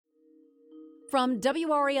From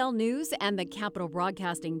WRAL News and the Capital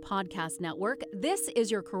Broadcasting Podcast Network, this is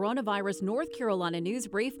your Coronavirus North Carolina News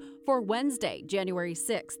Brief for Wednesday, January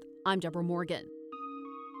 6th. I'm Deborah Morgan.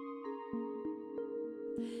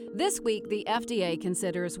 This week, the FDA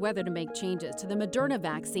considers whether to make changes to the Moderna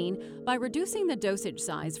vaccine by reducing the dosage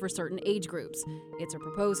size for certain age groups. It's a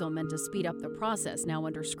proposal meant to speed up the process now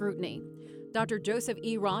under scrutiny. Dr. Joseph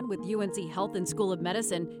Eron with UNC Health and School of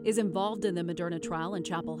Medicine is involved in the Moderna trial in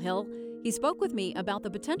Chapel Hill. He spoke with me about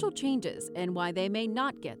the potential changes and why they may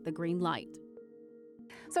not get the green light.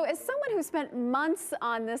 So as someone who spent months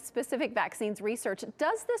on this specific vaccine's research,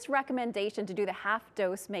 does this recommendation to do the half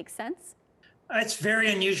dose make sense? It's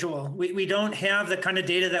very unusual. We don't have the kind of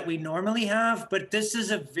data that we normally have, but this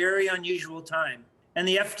is a very unusual time. And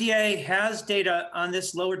the FDA has data on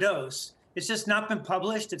this lower dose. It's just not been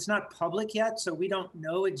published. It's not public yet, so we don't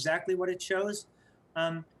know exactly what it shows.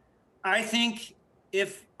 I think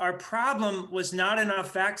if our problem was not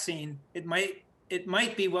enough vaccine, it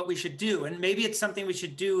might be what we should do. And maybe it's something we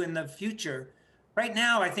should do in the future. Right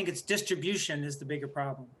now, I think it's distribution is the bigger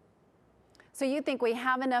problem. So you think we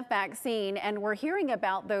have enough vaccine, and we're hearing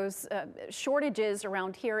about those shortages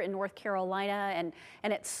around here in North Carolina, and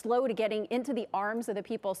it's slow to getting into the arms of the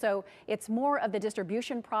people. So it's more of the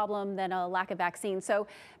distribution problem than a lack of vaccine. So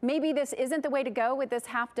maybe this isn't the way to go with this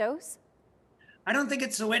half dose? I don't think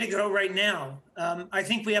it's the way to go right now. I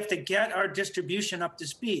think we have to get our distribution up to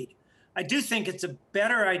speed. I do think it's a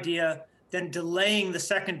better idea than delaying the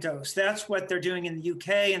second dose. That's what they're doing in the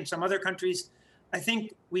UK and some other countries. I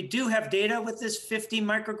think we do have data with this 50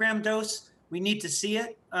 microgram dose. We need to see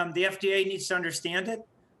it. The FDA needs to understand it.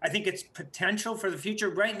 I think it's potential for the future.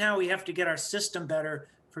 Right now, we have to get our system better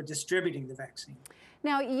for distributing the vaccine.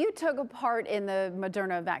 Now, you took a part in the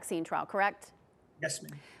Moderna vaccine trial, correct? Yes,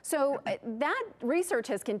 ma'am. So that research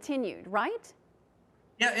has continued, right?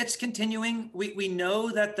 Yeah, it's continuing. We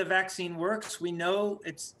know that the vaccine works. We know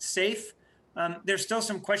it's safe. There's still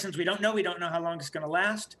some questions we don't know. We don't know how long it's going to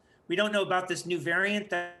last. We don't know about this new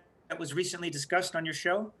variant that was recently discussed on your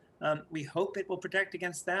show. We hope it will protect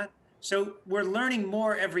against that. So we're learning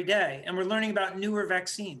more every day, and we're learning about newer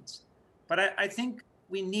vaccines. But I think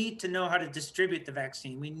we need to know how to distribute the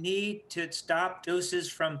vaccine. We need to stop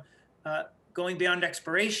doses from going beyond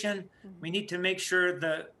expiration. We need to make sure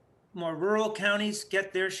the more rural counties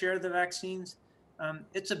get their share of the vaccines.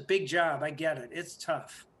 It's a big job. I get it. It's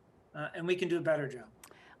tough. And we can do a better job.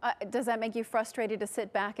 Does that make you frustrated to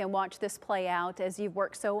sit back and watch this play out as you've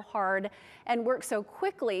worked so hard and worked so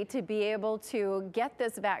quickly to be able to get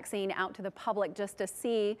this vaccine out to the public, just to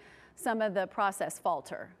see some of the process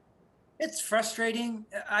falter? It's frustrating.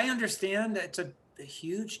 I understand it's a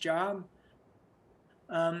huge job.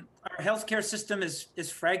 Our healthcare system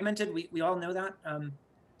is fragmented. We all know that.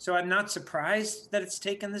 So I'm not surprised that it's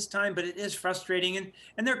taken this time, but it is frustrating.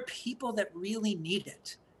 And there are people that really need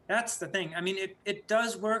it. That's the thing. I mean, it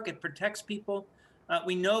does work. It protects people.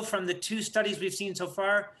 We know from the 2 studies we've seen so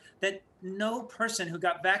far that no person who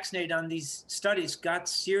got vaccinated on these studies got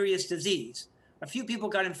serious disease. A few people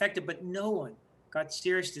got infected, but no one got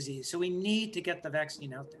serious disease. So we need to get the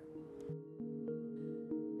vaccine out there.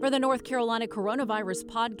 For the North Carolina Coronavirus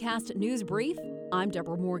Podcast News Brief, I'm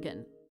Deborah Morgan.